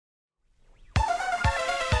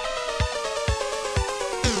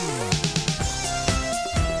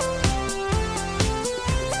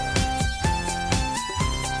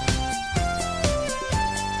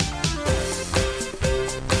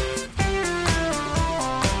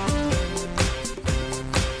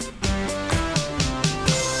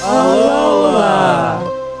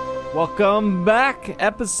Welcome back,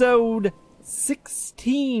 episode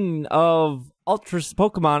 16 of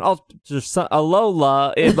Pokemon Ultra Sun,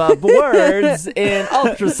 Alola in words in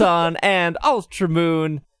Ultra Sun and Ultra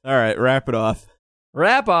Moon. All right, wrap it off.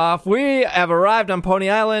 Wrap off. We have arrived on Pony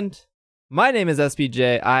Island. My name is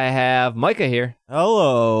SBJ. I have Micah here.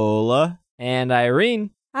 Alola. And Irene.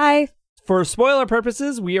 Hi. For spoiler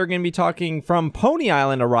purposes, we are going to be talking from Pony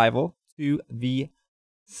Island arrival to the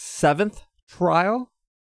 7th trial,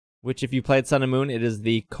 which if you played Sun and Moon, it is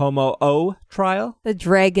the Como-O trial. The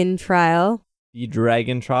Dragon Trial. The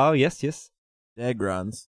Dragon trial, yes.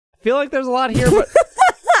 Dagrons. I feel like there's a lot here, but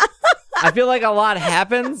I feel like a lot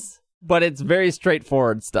happens, but it's very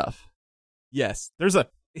straightforward stuff. Yes, this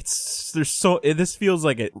feels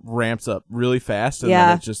like it ramps up really fast, and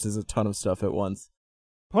then it just is a ton of stuff at once.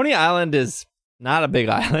 Pony Island is not a big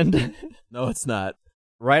island. No, it's not.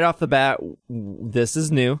 Right off the bat, this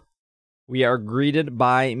is new. We are greeted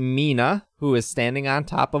by Mina, who is standing on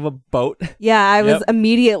top of a boat. Yeah, I was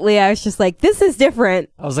just like, this is different.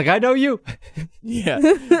 I was like, I know you. Yeah.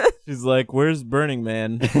 She's like, where's Burning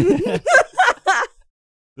Man?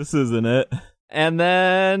 This isn't it. And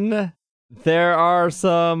then there are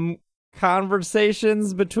some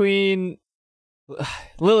conversations between...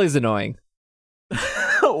 Lily's annoying.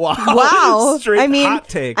 Wow. Hot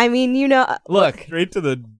take. Look. Straight to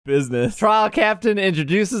the business. Trial captain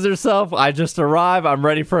introduces herself. I just arrived. I'm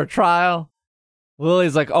ready for a trial.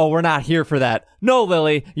 Lily's like, oh, we're not here for that. No,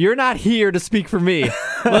 Lily, you're not here to speak for me.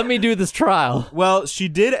 Let me do this trial. Well, she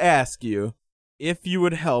did ask you if you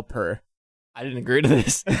would help her. I didn't agree to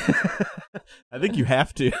this. I think you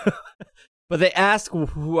have to. But they ask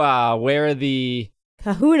where the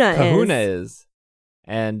Kahuna is.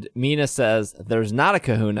 And Mina says, there's not a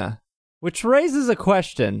kahuna, which raises a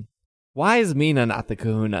question. Why is Mina not the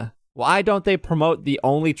kahuna? Why don't they promote the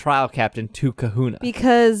only trial captain to kahuna?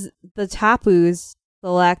 Because the Tapus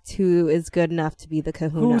select who is good enough to be the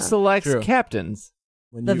kahuna. Who selects captains?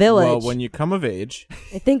 The village. Well, when you come of age.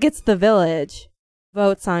 I think it's the village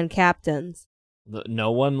votes on captains.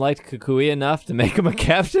 No one liked Kukui enough to make him a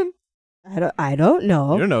captain? I don't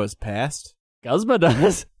know. You don't know his past. Guzma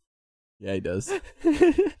does. Yeah, he does.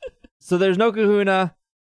 So there's no kahuna.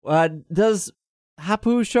 Does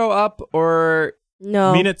Hapu show up or...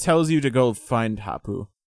 No. Mina tells you to go find Hapu.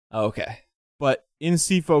 Oh, okay. But in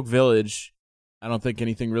Seafolk Village, I don't think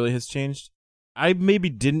anything really has changed. I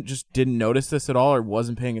maybe didn't notice this at all or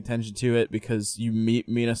wasn't paying attention to it because you meet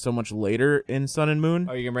Mina so much later in Sun and Moon.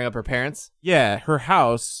 Oh, you gonna bring up her parents? Yeah, her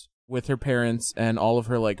house with her parents and all of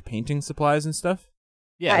her like painting supplies and stuff.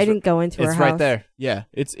 Yeah, I didn't go into her house. It's right there. Yeah,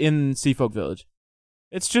 it's in Seafolk Village.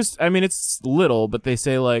 It's just, it's little, but they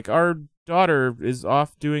say like our daughter is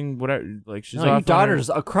off doing whatever. Like she's off. Your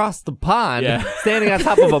daughter's across the pond, standing on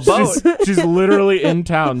top of a boat. She's literally in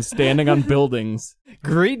town, standing on buildings,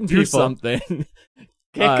 greeting people. Do something.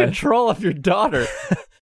 Get control of your daughter.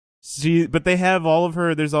 But they have all of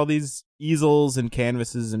her. There's all these easels and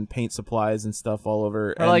canvases and paint supplies and stuff all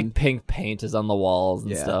over. Her like pink paint is on the walls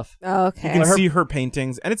and stuff. Oh, okay. You can see her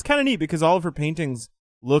paintings, and it's kind of neat because all of her paintings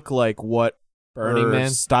look like what Burning her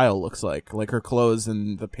Man style looks like her clothes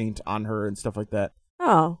and the paint on her and stuff like that.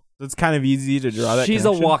 Oh, so it's kind of easy to draw that. She's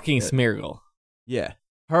connection. A walking Smeargle. Yeah,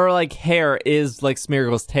 her like hair is like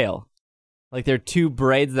Smeargle's tail. Like they're two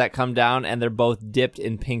braids that come down, and they're both dipped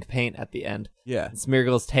in pink paint at the end. Yeah, and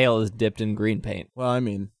Smeargle's tail is dipped in green paint. Well,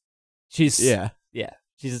 she's she's a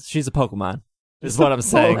Pokemon. Is what I'm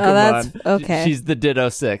saying. Oh, that's okay. She's the Ditto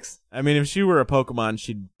 6. If she were a Pokemon,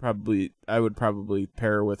 I would probably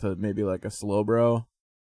pair her with maybe like a Slowbro,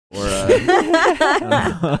 or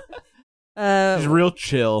she's real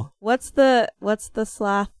chill. What's the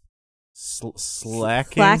sloth?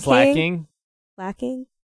 Slacking.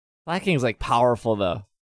 Slacking's like powerful though.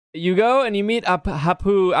 You go and you meet up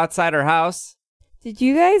Hapu outside her house. Did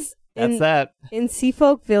you guys in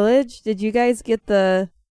Seafolk Village? Did you guys get the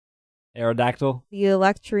Aerodactyl? The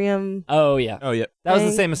Electrium? Oh yeah. That was the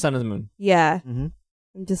thing? same as Sun and the Moon. Yeah. Mm-hmm.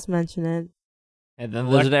 I'm just mentioning it. And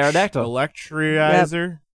then there's an Aerodactyl.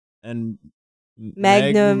 Electrizer and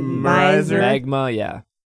Magnemizer. Magma, yeah.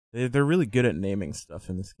 They're really good at naming stuff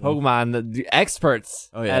in this game. Pokemon, the experts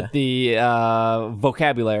at the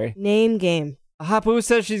vocabulary. Name game. Hapu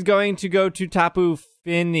says she's going to go to Tapu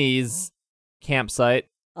Finney's campsite.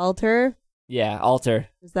 Altar? Yeah, Altar.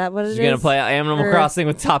 Is that what it is? She's going to play Animal Crossing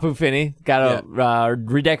with Tapu Finney. Got to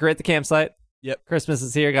redecorate the campsite. Yep. Christmas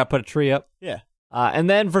is here. Got to put a tree up. Yeah. And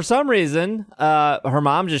then for some reason, her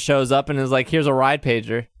mom just shows up and is like, here's a ride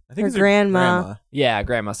pager. I think her grandma. Yeah,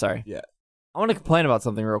 grandma, sorry. Yeah. I want to complain about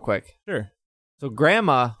something real quick. Sure. So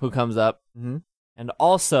grandma who comes up, and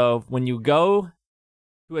also when you go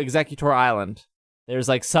to Executor Island, there's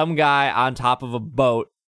like some guy on top of a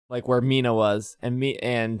boat, like where Mina was, and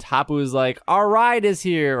Hapu's like, our ride is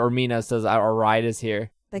here, or Mina says, our ride is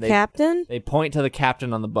here. Captain? They point to the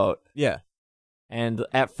captain on the boat. Yeah. And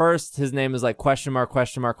at first, his name is like question mark,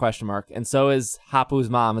 question mark, question mark. And so is Hapu's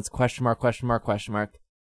mom. It's question mark, question mark, question mark.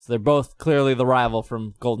 So they're both clearly the rival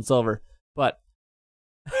from Gold and Silver. But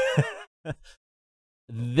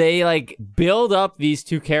they like build up these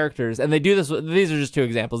two characters. And they do this these are just two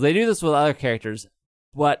examples. They do this with other characters.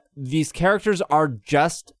 But these characters are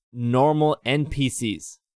just normal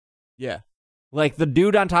NPCs. Yeah. Like the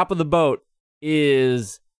dude on top of the boat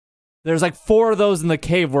there's like 4 of those in the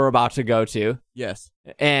cave we're about to go to. Yes.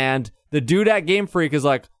 And the dude at Game Freak is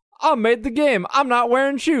like, I made the game. I'm not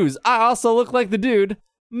wearing shoes. I also look like the dude.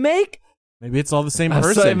 Maybe it's all the same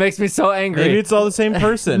person. So it makes me so angry. Maybe it's all the same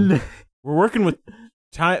person. We're working with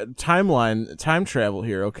time travel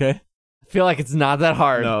here, okay? I feel like it's not that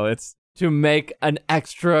hard. No, it's to make an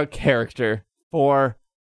extra character for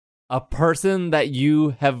a person that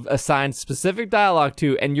you have assigned specific dialogue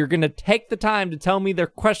to, and you're going to take the time to tell me their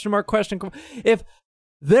question mark question. If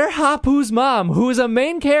they're Hapu's mom, who is a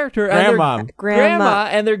main character, grandma,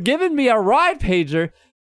 and they're giving me a ride pager,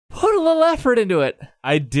 put a little effort into it.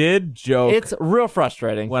 I did joke. It's real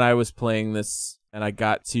frustrating. When I was playing this and I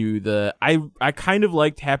got to I kind of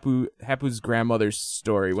liked Hapu's grandmother's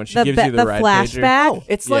story when she gives you the ride flashback. pager.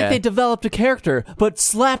 It's like they developed a character, but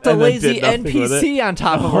slapped a lazy NPC on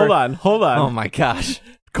top of her. Hold on. Oh my gosh.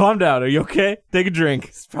 Calm down. Are you okay? Take a drink.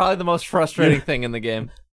 It's probably the most frustrating thing in the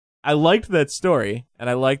game. I liked that story, and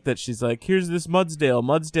I liked that she's like, here's this Mudsdale.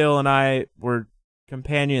 Mudsdale and I were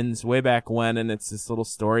companions way back when, and it's this little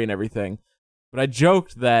story and everything. But I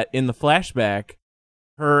joked that in the flashback,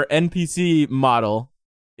 her NPC model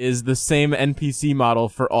is the same NPC model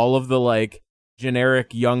for all of the like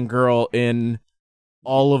generic young girl in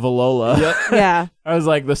all of Alola. Yep. Yeah. I was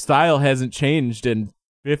like, the style hasn't changed in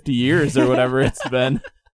 50 years or whatever it's been.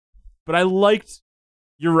 But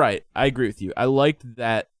you're right. I agree with you. I liked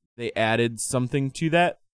that they added something to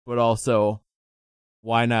that, but also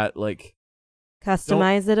why not like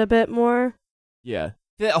customize it a bit more? Yeah.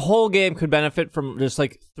 The whole game could benefit from just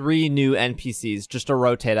like 3 new NPCs just to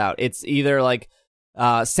rotate out. It's either like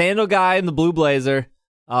sandal guy in the blue blazer,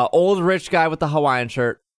 old rich guy with the Hawaiian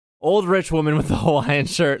shirt, old rich woman with the Hawaiian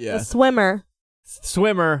shirt, The swimmer,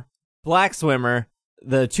 black swimmer,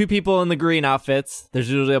 the 2 people in the green outfits.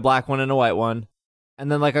 There's usually a black one and a white one,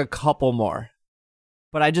 and then like a couple more.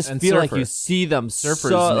 But I just feel like you see them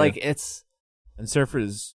Surfer's so new. like it's And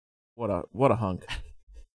Surfer's what a hunk.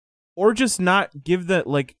 Or just not give that,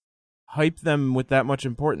 like, hype them with that much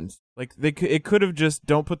importance. Like, it could have just,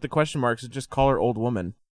 don't put the question marks, and just call her old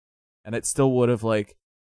woman. And it still would have, like,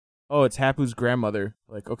 oh, it's Hapu's grandmother.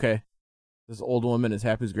 Like, okay, this old woman is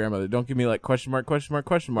Hapu's grandmother. Don't give me, like, question mark, question mark,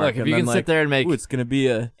 question mark. Look, if you can sit there and make it's going to be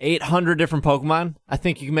 800 different Pokemon, I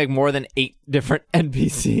think you can make more than 8 different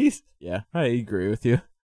NPCs. Yeah, I agree with you.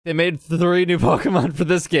 They made 3 new Pokemon for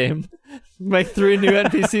this game. Make 3 new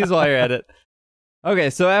NPCs while you're at it.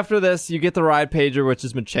 Okay, so after this, you get the ride pager, which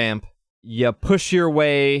is Machamp. You push your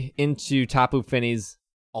way into Tapu Finney's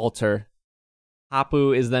altar.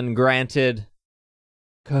 Tapu is then granted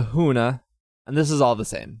Kahuna, and this is all the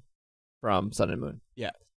same from Sun and Moon.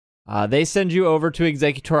 Yeah. They send you over to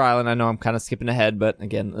Executor Island. I know I'm kind of skipping ahead, but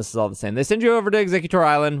again, this is all the same. They send you over to Executor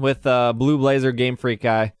Island with Blue Blazer Game Freak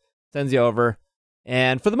guy. Sends you over.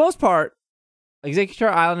 And for the most part, Executor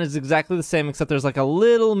Island is exactly the same, except there's like a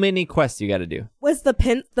little mini quest you got to do. Was the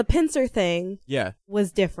pincer thing? Yeah.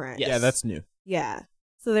 Was different. Yes. Yeah, that's new. Yeah.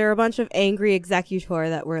 So there were a bunch of angry Executor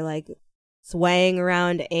that were like swaying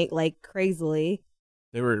around like crazily.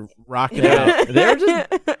 They were rocking out. They were just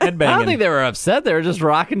headbanging. I don't think they were upset. They were just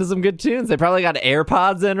rocking to some good tunes. They probably got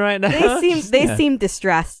AirPods in right now. They seemed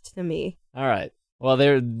distressed to me. All right. Well,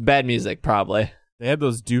 they're bad music, probably. They had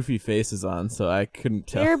those doofy faces on, so I couldn't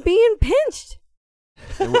tell. They're being pinched.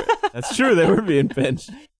 That's true. They were being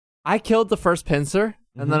pinched. I killed the first pincer,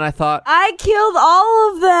 and then I thought... I killed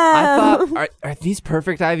all of them! I thought, are these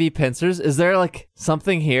perfect IV pincers? Is there, like,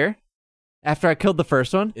 something here after I killed the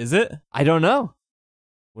first one? Is it? I don't know.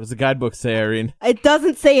 What does the guidebook say, Irene? It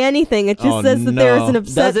doesn't say anything. It just says that there is an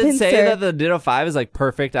upset Does it pincer. say that the Ditto 5 is, like,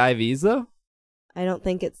 perfect IVs, though? I don't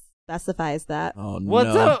think it specifies that. Oh, no.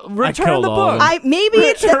 What's up? Return the book. Maybe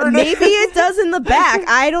it does in the back.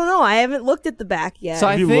 I don't know. I haven't looked at the back yet. So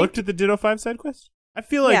Have you looked at the Ditto 5 side quest? I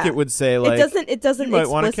feel like it would say, like, it doesn't you might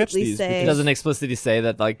want to catch explicitly these. say. It doesn't explicitly say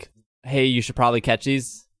that, like, hey, you should probably catch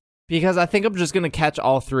these. Because I think I'm just going to catch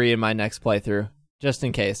all 3 in my next playthrough, just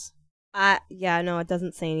in case. Yeah, no, it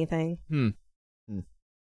doesn't say anything.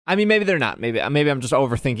 I mean, maybe they're not. Maybe I'm just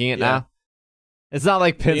overthinking it Yeah. now. It's not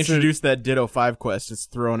like They Pinsir. introduced that Ditto 5 quest. It's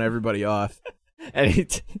throwing everybody off.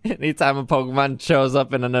 Anytime a Pokemon shows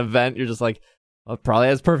up in an event, you're just like, well, it probably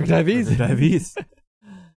has perfect IVs. IVs.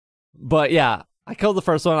 But yeah, I killed the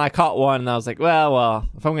first one. I caught one, and I was like, well,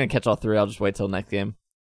 if I'm going to catch all three, I'll just wait till next game.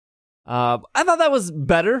 I thought that was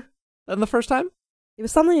better than the first time. It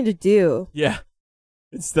was something to do. Yeah.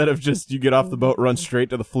 Instead of just you get off the boat, run straight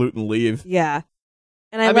to the flute, and leave. Yeah.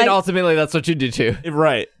 And I mean, ultimately, that's what you do too.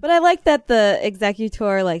 Right. But I like that the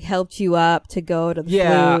Executor like helped you up to go to the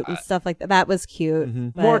flute and stuff like that. That was cute. Mm-hmm.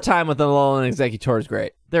 But More time with the Alola and Executor is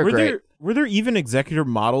great. They're great. Were there even Executor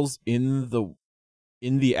models in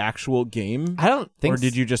the actual game? I don't think. Or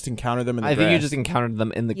did you just encounter them in the grass? I think you just encountered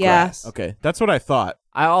them in the Yeah. grass. Okay, that's what I thought.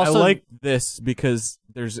 I also I like this because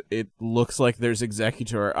it looks like there's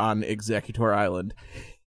Executor on Executor Island.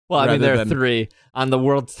 Well, I mean, rather there are than- 3 on the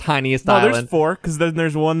world's tiniest No, island. there's 4 because then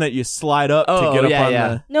there's one that you slide up to Oh, get up yeah, on yeah.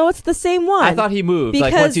 the. No, it's the same one. I thought he moved.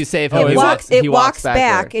 Like Because once you save it him, walks- it he walks walks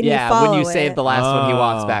back and you yeah, follow when you it. save the last one, he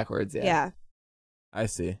walks Oh. backwards. Yeah. Yeah. I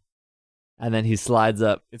see. And then he slides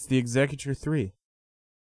up. It's the Executor 3.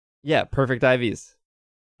 Yeah, perfect IVs.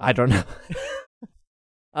 I don't know.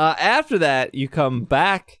 After that, you come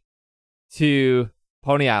back to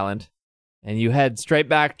Pony Island, and you head straight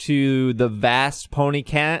back to the vast Pony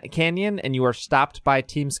Canyon, and you are stopped by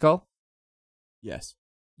Team Skull. Yes.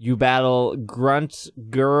 You battle Grunt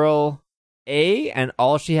Girl A, and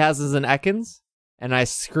all she has is an Ekans. And I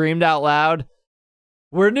screamed out loud,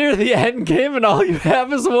 "We're near the end game, and all you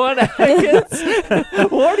have is one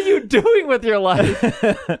Ekans. What are you doing with your life?"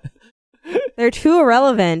 They're too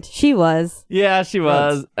irrelevant. She was. Yeah, she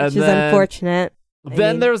was. And Which is then, unfortunate.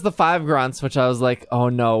 Then there was the 5 grunts, which I was like, oh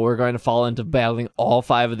no, we're going to fall into battling all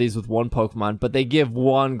 5 of these with one Pokemon. But they give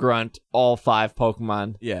one grunt all 5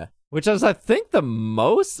 Pokemon, Yeah. which is, I think, the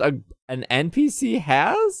most an NPC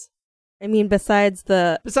has. I mean, besides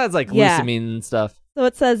Besides, Yeah. Lusamine and stuff. So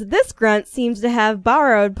it says, this grunt seems to have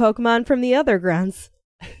borrowed Pokemon from the other grunts.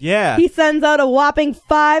 Yeah. He sends out a whopping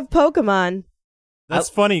 5 Pokemon. That's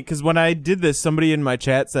funny because when I did this, somebody in my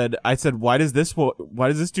chat said, why does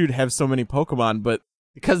this dude have so many Pokemon? But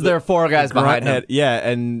Because there are 4 guys behind him. yeah,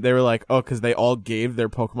 and they were like, oh, because they all gave their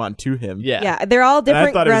Pokemon to him. Yeah. Yeah, they're all And different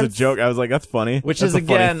I thought grunts. it was a joke. I was like, that's funny. Which That's is, a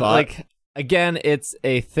funny again, thought. it's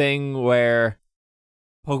a thing where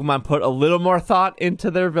Pokemon put a little more thought into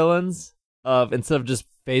their villains. Instead of just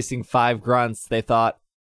facing 5 grunts, they thought,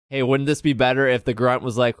 hey, wouldn't this be better if the grunt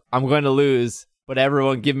was like, I'm going to lose, but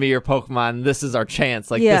everyone give me your Pokemon. This is our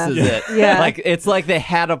chance. Like, Yeah. this is it. Yeah. Like, it's like they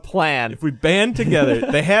had a plan. If we band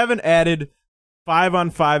together, they haven't added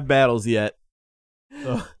 5-on-5 battles yet.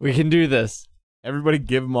 So We can do this. everybody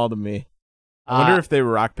give them all to me. I wonder if they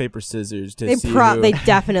were rock, paper, scissors to see who... They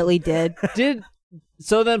definitely did.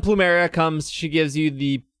 So then Plumeria comes. She gives you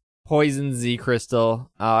the Poison Z Crystal.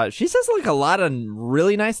 She says a lot of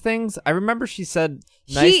really nice things. I remember she said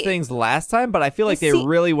nice things last time, but I feel like they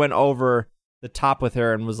really went over the top with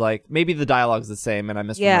her and was like, maybe the dialogue's the same and I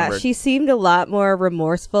misremembered. Yeah, she seemed a lot more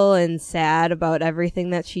remorseful and sad about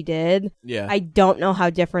everything that she did. Yeah. I don't know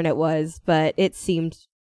how different it was, but it seemed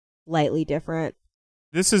slightly different.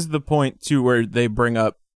 This is the point, too, where they bring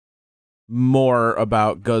up more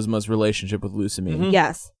about Guzma's relationship with Lusamine. Mhm.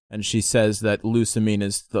 Yes. And she says that Lusamine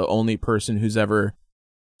is the only person who's ever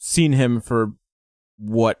seen him for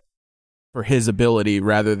his ability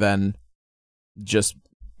rather than just,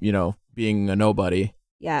 being a nobody.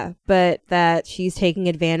 Yeah, but that she's taking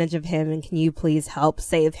advantage of him and can you please help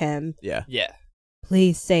save him? Yeah. Yeah.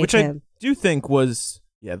 Please save Which him. I do think was,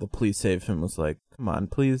 the please save him was like, come on,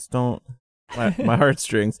 please don't, my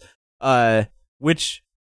heartstrings. Which,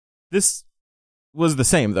 this was the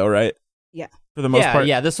same though, right? Yeah. For the most part.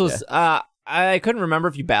 Yeah, this was, I couldn't remember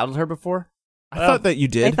if you battled her before. I thought that you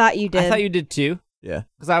did. I thought you did. I thought you did too. Yeah.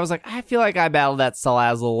 Because I was like, I feel like I battled that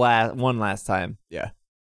Salazzle last time. Yeah.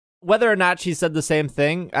 Whether or not she said the same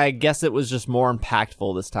thing, I guess it was just more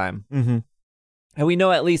impactful this time. Mm-hmm. And we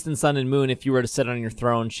know, at least in Sun and Moon, if you were to sit on your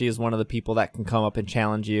throne, she is one of the people that can come up and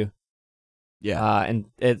challenge you. Yeah. And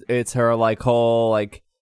it's her whole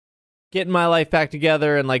getting my life back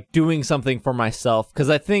together and doing something for myself.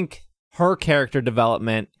 Because I think her character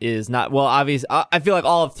development is not, well, obvious. I feel like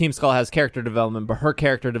all of Team Skull has character development, but her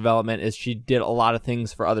character development is she did a lot of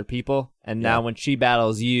things for other people. And now when she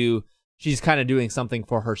battles you, she's kind of doing something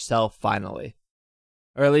for herself finally.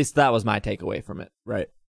 Or at least that was my takeaway from it. Right.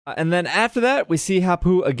 And then after that, we see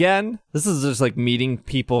Hapu again. This is just meeting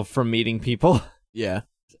people from meeting people. Yeah.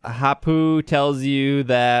 Hapu tells you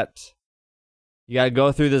that you got to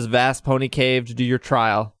go through this vast pony cave to do your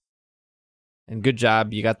trial. And good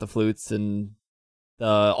job, you got the flutes and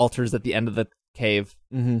the altars at the end of the cave.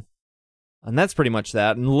 Mm-hmm. And that's pretty much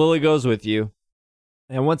that. And Lily goes with you.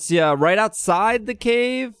 And once you right outside the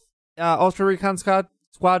cave, Ultra Recon Squad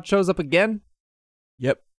shows up again.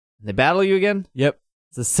 Yep. They battle you again. Yep.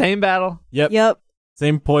 It's the same battle. Yep.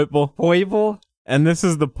 Same Poiple. And this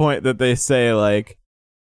is the point that they say, like,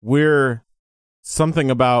 we're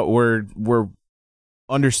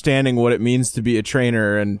understanding what it means to be a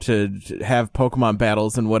trainer and to have Pokemon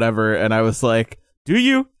battles and whatever. And I was like, do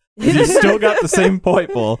you? 'Cause you still got the same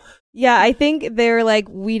Poiple. Yeah, I think they're like,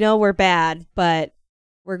 we know we're bad, but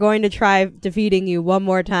we're going to try defeating you one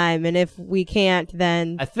more time. And if we can't,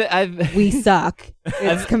 then we suck.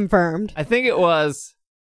 It's confirmed. I think it was,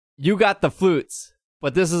 you got the flutes,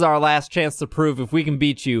 but this is our last chance to prove if we can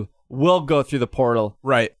beat you, we'll go through the portal.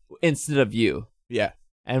 Right. Instead of you. Yeah.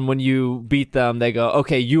 And when you beat them, they go,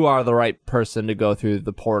 okay, you are the right person to go through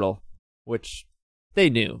the portal, which they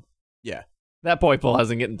knew. Yeah. That Poiple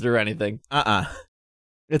hasn't gotten through anything.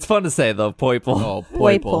 It's fun to say, though, Poiple. Oh,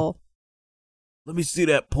 Poiple. Let me see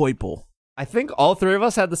that Poiple. I think all three of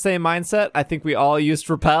us had the same mindset. I think we all used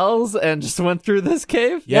repels and just went through this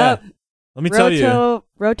cave. Yeah. Yep. Let me tell you.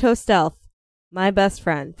 Roto Stealth, my best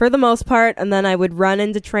friend, for the most part. And then I would run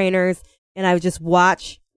into trainers, and I would just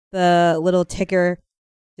watch the little ticker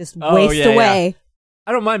just waste away. Yeah.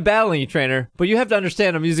 I don't mind battling you, trainer, but you have to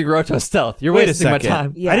understand I'm using Roto Stealth. You're Wait wasting a my second.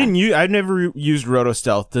 time. Yeah. I've never used Roto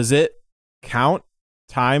Stealth. Does it count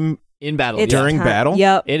time In battle. It's during time. battle?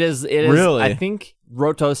 Yep. It is. Really? I think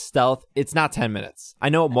Roto Stealth, it's not 10 minutes. I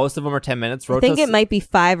know most of them are 10 minutes. I think it might be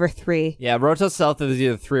 5 or 3. Yeah, Roto Stealth is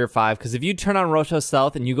either 3 or 5, because if you turn on Roto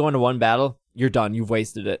Stealth and you go into one battle, you're done. You've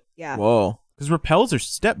wasted it. Yeah. Whoa. Because repels are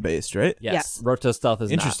step-based, right? Yes. Yeah. Roto Stealth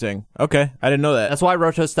is Interesting. Okay. I didn't know that. not. That's why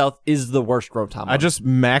Roto Stealth is the worst Rotom. I just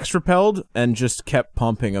max repelled and just kept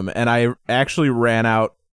pumping them. And I actually ran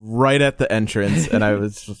out right at the entrance, and I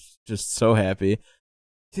was just so happy.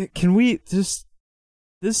 Can we just...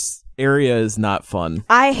 This area is not fun.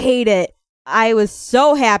 I hate it. I was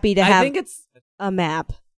so happy to I have think it's... a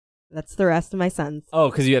map. That's the rest of my sons.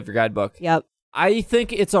 Oh, because you have your guidebook. Yep. I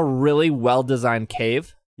think it's a really well-designed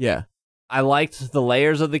cave. Yeah. I liked the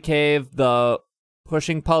layers of the cave. The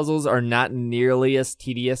pushing puzzles are not nearly as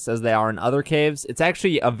tedious as they are in other caves. It's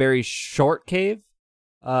actually a very short cave.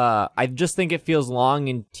 I just think it feels long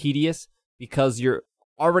and tedious because you're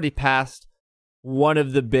already past one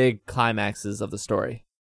of the big climaxes of the story.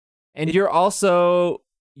 And you're also,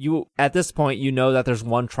 at this point, you know that there's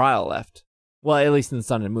one trial left. Well, at least in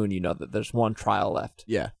Sun and Moon, you know that there's one trial left.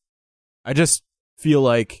 Yeah. I just feel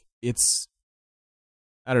like it's...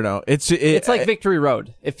 I don't know. It's like Victory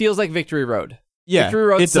Road. It feels like Victory Road. Yeah, Victory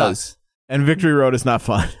Road it sucks. does. And Victory Road is not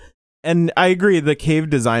fun. And I agree, the cave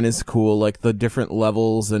design is cool, like the different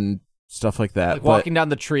levels and stuff like that. Like walking down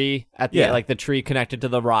the tree at the Yeah. like the tree connected to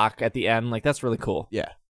the rock at the end, like that's really cool. Yeah.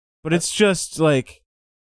 But it's just like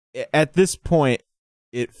at this point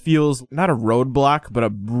it feels not a roadblock, but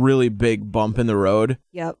a really big bump in the road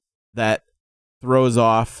Yep. that throws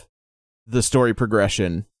off the story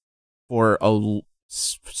progression for a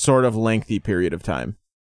sort of lengthy period of time.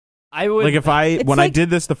 I would Like It's when I like- did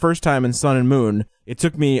this the first time in Sun and Moon, it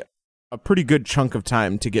took me a pretty good chunk of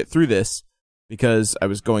time to get through this because I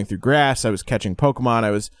was going through grass, I was catching Pokemon,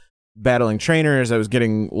 I was battling trainers, I was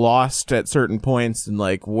getting lost at certain points, and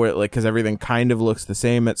because everything kind of looks the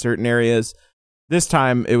same at certain areas. This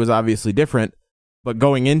time it was obviously different, but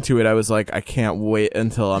going into it, I was like, I can't wait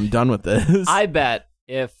until I'm done with this. I bet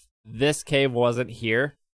if this cave wasn't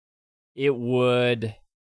here, it would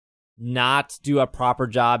not do a proper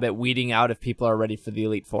job at weeding out if people are ready for the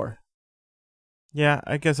Elite Four. Yeah,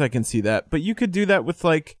 I guess I can see that, but you could do that with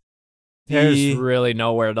like There's really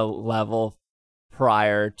nowhere to level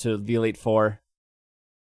prior to the Elite Four.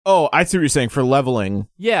 Oh, I see what you're saying for leveling.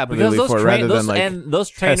 Yeah, For the because Elite Four, rather than, like, and those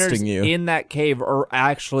trainers testing you. in that cave are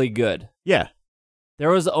actually good. Yeah. There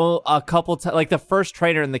was a couple like the first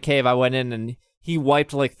trainer in the cave, I went in and he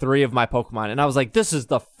wiped like 3 of my Pokemon, and I was like, "This is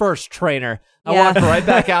the first trainer." I Yeah. walked right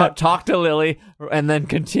back out, talked to Lily, and then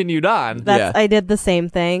continued on. Yeah. I did the same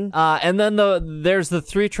thing. And then there's the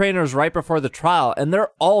 3 trainers right before the trial, and they're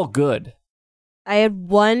all good. I had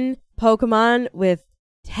one Pokemon with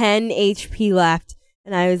 10 HP left,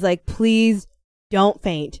 and I was like, please don't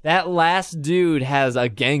faint. That last dude has a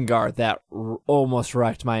Gengar that almost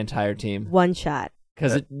wrecked my entire team One shot.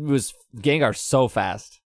 because it was Gengar's so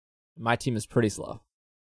fast. My team is pretty slow,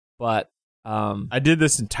 but I did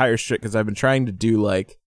this entire shit because I've been trying to do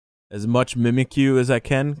like as much Mimikyu as I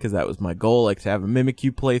can because that was my goal, like to have a Mimikyu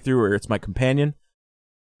playthrough where it's my companion.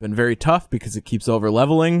 Been very tough because it keeps over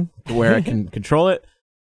leveling to where I can control it.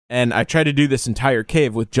 And I tried to do this entire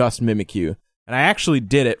cave with just Mimikyu. And I actually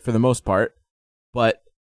did it for the most part, but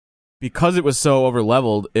because it was so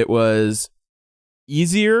over-leveled, it was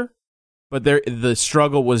easier, but the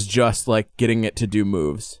struggle was just like getting it to do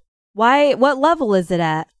moves. Why? What level is it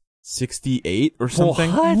at? 68 or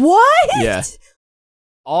something. What? Yeah.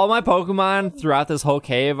 All my Pokemon throughout this whole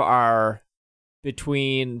cave are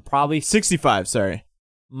between probably 65, sorry.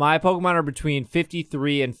 My Pokemon are between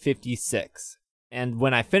 53 and 56. And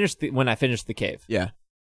when I finished the cave. Yeah.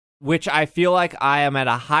 Which I feel like I am at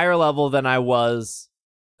a higher level than I was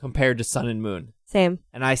compared to Sun and Moon. Same.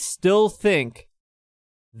 And I still think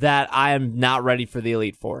that I am not ready for the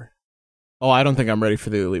Elite Four. Oh, I don't think I'm ready for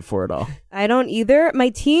the Elite Four at all. I don't either. My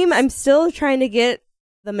team, I'm still trying to get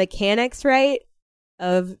the mechanics right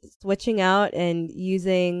of switching out and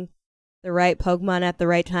using the right Pokemon at the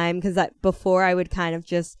right time. Because before I would kind of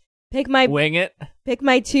just wing it, pick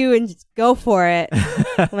my two and just go for it.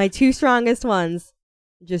 My two strongest ones,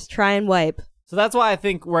 just try and wipe. So that's why I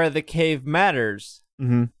think where the cave matters,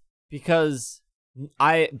 because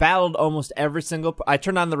I battled almost every single. I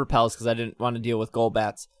turned on the repels because I didn't want to deal with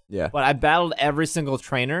Golbats. Yeah, but I battled every single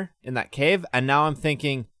trainer in that cave, and now I'm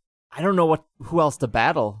thinking, I don't know who else to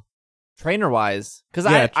battle, trainer wise. Because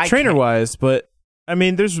I trainer wise, but I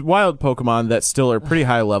mean, there's wild Pokemon that still are pretty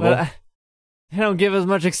high level. They don't give as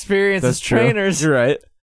much experience as trainers. You're right.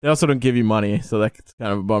 They also don't give you money, so that's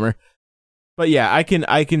kind of a bummer. But yeah, I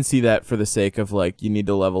can see that for the sake of like you need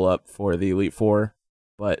to level up for the Elite Four,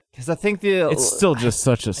 but because I think it's still just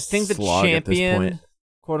such a slog the champion, at this point.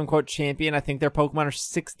 Quote unquote champion, I think their Pokemon are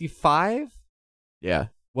 65. Yeah.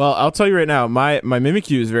 Well, I'll tell you right now, my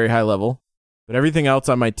Mimikyu is very high level, but everything else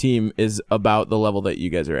on my team is about the level that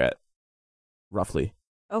you guys are at, roughly.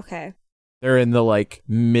 Okay. They're in the like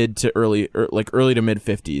mid to early to mid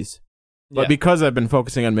 50s. But because I've been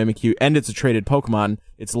focusing on Mimikyu and it's a traded Pokemon,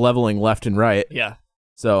 it's leveling left and right. Yeah.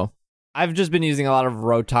 So I've just been using a lot of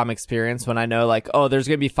Rotom experience when I know like, oh, there's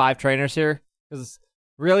going to be 5 trainers here. Because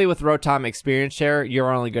really with Rotom experience share, you're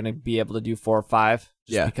only going to be able to do 4 or 5.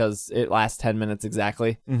 Just because it lasts 10 minutes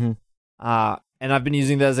exactly. Mm-hmm. And I've been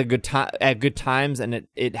using that as a good time at good times, and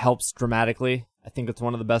it helps dramatically. I think it's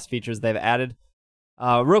one of the best features they've added.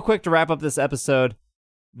 Real quick to wrap up this episode,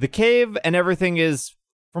 the cave and everything is,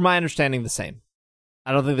 from my understanding, the same.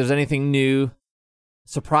 I don't think there's anything new,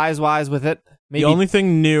 surprise-wise, with it. Maybe the only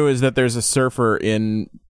thing new is that there's a surfer in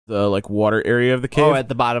the like water area of the cave. Oh, at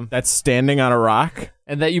the bottom. That's standing on a rock.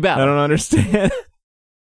 And that you battle. I don't understand.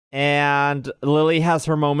 And Lily has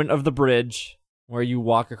her moment of the bridge, where you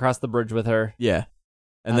walk across the bridge with her. Yeah.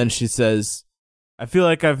 And then she says, I feel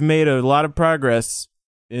like I've made a lot of progress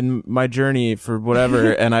in my journey for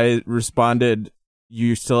whatever. And I responded,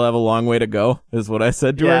 you still have a long way to go, is what I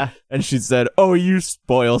said to her. And she said, oh, you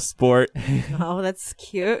spoil sport. Oh, that's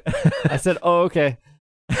cute. I said, oh, okay.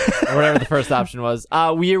 Or whatever the first option was.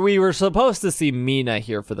 We were supposed to see Mina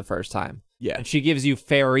here for the first time. Yeah. And she gives you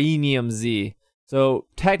Ferrinium Z. So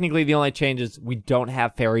technically the only change is we don't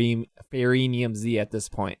have Ferrinium Z at this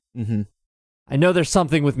point. Mm-hmm. I know there's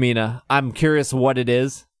something with Mina. I'm curious what it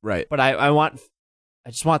is. Right. But I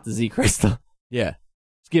just want the Z crystal. Yeah.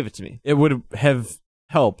 Just give it to me. It would have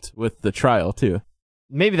helped with the trial too.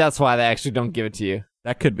 Maybe that's why they actually don't give it to you.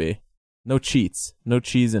 That could be. No cheats. No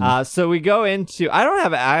cheesing. So we go into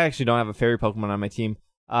I actually don't have a fairy Pokemon on my team.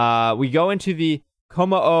 We go into the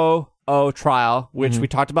Como-O trial, which we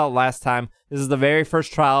talked about last time. This is the very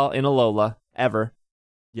first trial in Alola ever.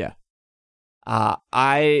 Yeah.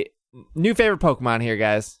 New favorite Pokemon here,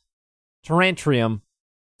 guys. Tyrantrium.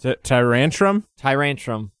 Tyrantrum?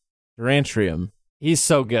 Tyrantrium. He's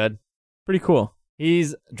so good. Pretty cool.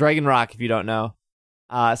 He's Dragon Rock, if you don't know.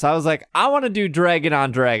 So I was like, I want to do Dragon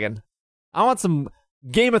on Dragon. I want some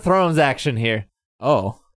Game of Thrones action here.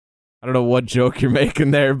 Oh. I don't know what joke you're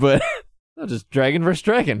making there, but... No, just Dragon versus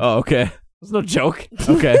Dragon. Oh, okay. There's no joke.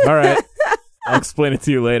 Okay, all right. I'll explain it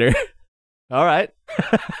to you later. All right.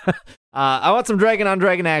 I want some Dragon on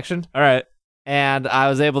Dragon action. All right. And I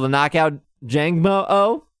was able to knock out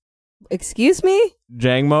Jangmo-O. Excuse me?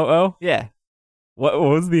 Jangmo-O? Yeah. What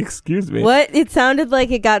was the excuse me? What? It sounded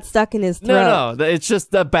like it got stuck in his throat. No, it's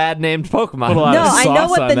just a bad named Pokemon. No, I know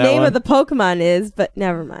what the name of the Pokemon is, but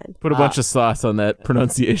never mind. Put a bunch of sauce on that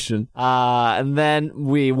pronunciation. And then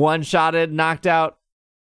we one-shotted, knocked out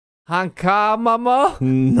Hankamamo.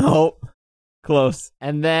 Nope. Close.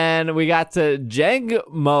 And then we got to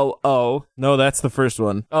Jangmo-O. No, that's the first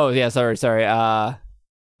one. Oh, yeah, sorry.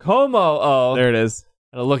 Como-O. There it is.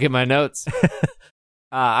 I'll look at my notes.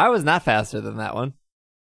 I was not faster than that one.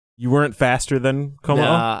 You weren't faster than Como-O?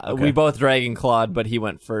 Nah, okay. We both Dragon Clawed, but he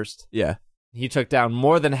went first. Yeah. He took down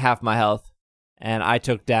more than half my health, and I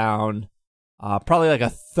took down probably like a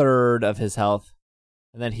third of his health.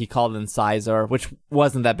 And then he called in Scizor, which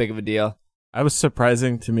wasn't that big of a deal. I was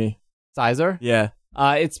surprising to me. Scizor? Yeah.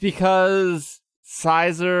 It's because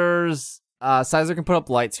Scizor can put up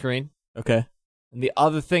light screen. Okay. And the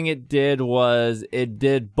other thing it did was it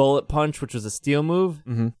did Bullet Punch, which was a steel move.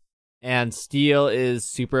 Mm-hmm. And steel is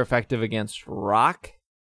super effective against rock.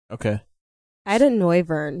 Okay. I had a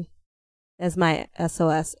Noivern as my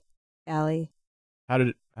SOS, Allie. How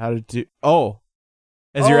did do? Oh,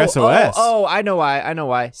 as your SOS. Oh, I know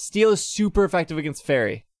why. Steel is super effective against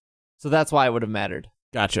fairy. So that's why it would have mattered.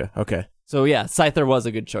 Gotcha. Okay. So yeah, Scyther was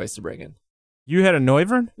a good choice to bring in. You had a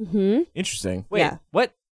Noivern? Mm-hmm. Interesting. Wait, Yeah.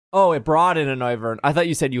 what? Oh, it brought in a Noivern. I thought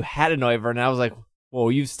you said you had a Noivern, and I was like, whoa,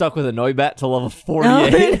 you've stuck with a Noibat to level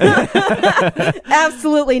 48? No.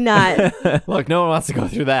 Absolutely not. Look, no one wants to go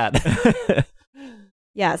through that.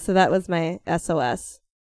 Yeah, so that was my SOS.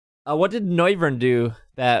 What did Noivern do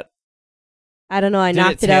that... I don't know. I Did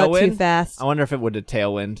knocked it it out Tailwind? too fast. I wonder if it would have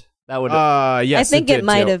Tailwind. That would Yes. I think it did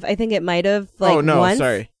might too. have. I think it might have. Like, oh no, once,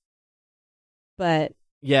 sorry. But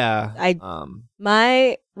yeah.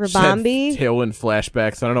 my Just had Rabombi. Tailwind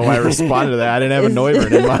flashbacks. I don't know why I responded to that. I didn't have a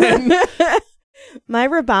Noivern in mind. My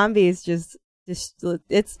Rabombi is just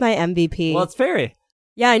it's my MVP. Well, it's fairy.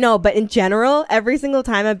 Yeah, I know, but in general, every single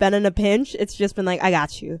time I've been in a pinch, it's just been like, I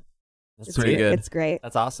got you. That's It's pretty good. It's great.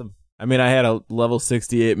 That's awesome. I mean, I had a level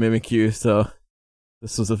 68 Mimikyu, so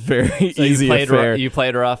this was a very So easy affair. you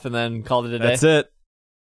played rough and then called it a day? That's it.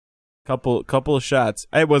 Couple of shots.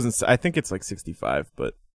 I think it's like 65,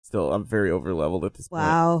 but still, I'm very over leveled at this point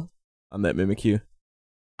Wow. on that Mimikyu.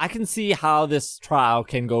 I can see how this trial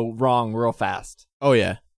can go wrong real fast. Oh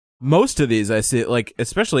yeah, most of these I see, like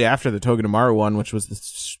especially after the Togedemaru one, which was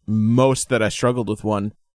the most that I struggled with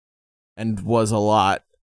one, and was a lot.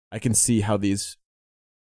 I can see how the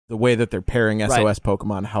way that they're pairing SOS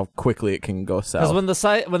Pokemon, how quickly it can go south. Because when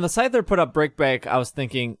the Scyther put up Brick Break, I was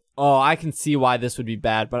thinking, oh, I can see why this would be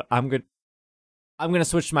bad, but I'm gonna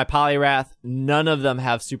switch to my Poliwrath. None of them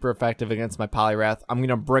have super effective against my Poliwrath. I'm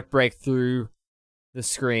gonna Brick Break through the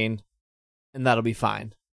screen, and that'll be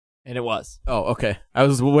fine. And it was. Oh, okay. I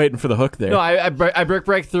was waiting for the hook there. No, I Brick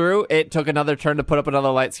Break through. It took another turn to put up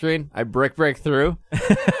another light screen. I Brick Break through.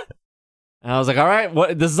 And I was like, all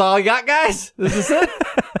right, this is all I got, guys? This is it?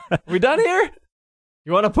 We done here?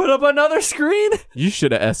 You want to put up another screen? You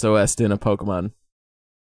should have SOS'd in a Pokemon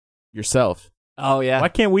yourself. Oh, yeah. Why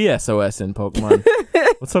can't we SOS in Pokemon?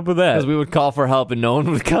 What's up with that? Because we would call for help and no one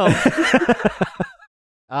would come.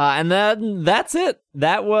 And then that's it.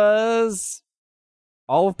 That was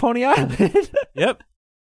all of Pony Island. Yep.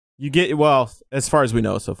 You get, well, as far as we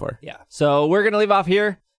know so far. Yeah. So we're going to leave off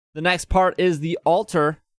here. The next part is the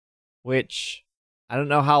altar, which I don't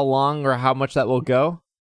know how long or how much that will go.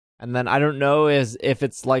 And then I don't know if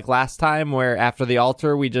it's like last time where after the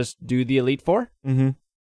altar we just do the Elite Four. Mm-hmm.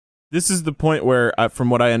 This is the point where, from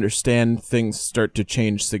what I understand, things start to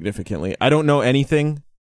change significantly. I don't know anything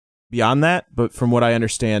beyond that, but from what I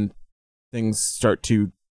understand, things start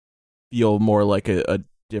to feel more like a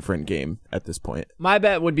different game at this point. My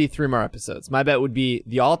bet would be 3 more episodes. My bet would be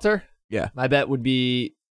the altar. Yeah. My bet would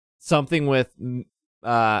be something with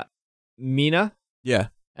Mina. Yeah.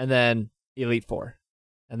 And then Elite Four.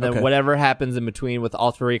 And then Okay. whatever happens in between with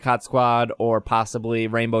Ultra Recon Squad or possibly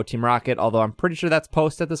Rainbow Team Rocket, although I'm pretty sure that's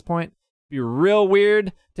post at this point. It'd be real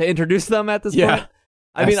weird to introduce them at this point.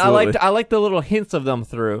 I mean, absolutely. I like the little hints of them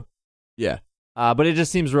through. Yeah. But it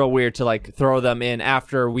just seems real weird to like throw them in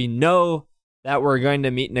after we know that we're going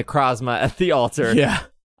to meet Necrozma at the altar. Yeah.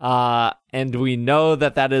 And we know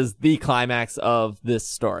that is the climax of this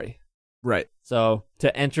story. Right. So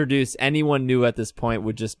to introduce anyone new at this point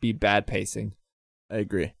would just be bad pacing. I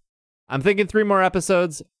agree. I'm thinking 3 more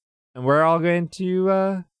episodes, and we're all going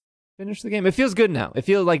to finish the game. It feels good now. It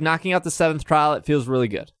feels like knocking out the 7th trial. It feels really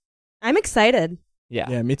good. I'm excited. Yeah.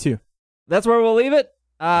 Yeah, me too. That's where we'll leave it.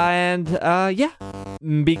 And yeah,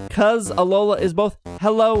 because Alola is both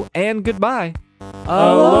hello and goodbye.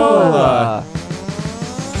 Alola.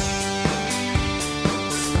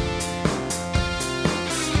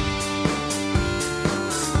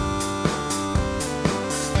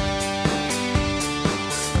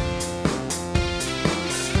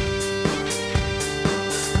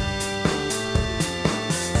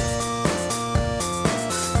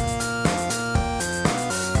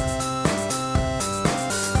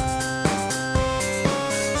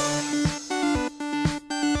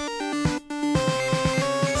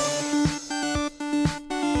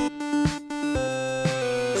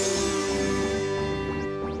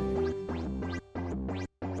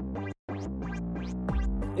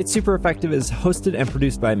 It's Super Effective is hosted and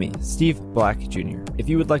produced by me, Steve Black Jr. If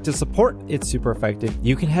you would like to support It's Super Effective,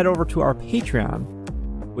 you can head over to our Patreon,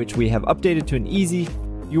 which we have updated to an easy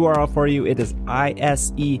URL for you. It is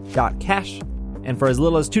ise.cash. And for as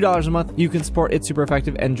little as $2 a month, you can support It's Super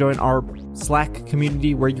Effective and join our Slack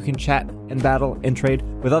community where you can chat and battle and trade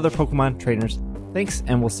with other Pokemon trainers. Thanks,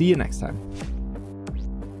 and we'll see you next time.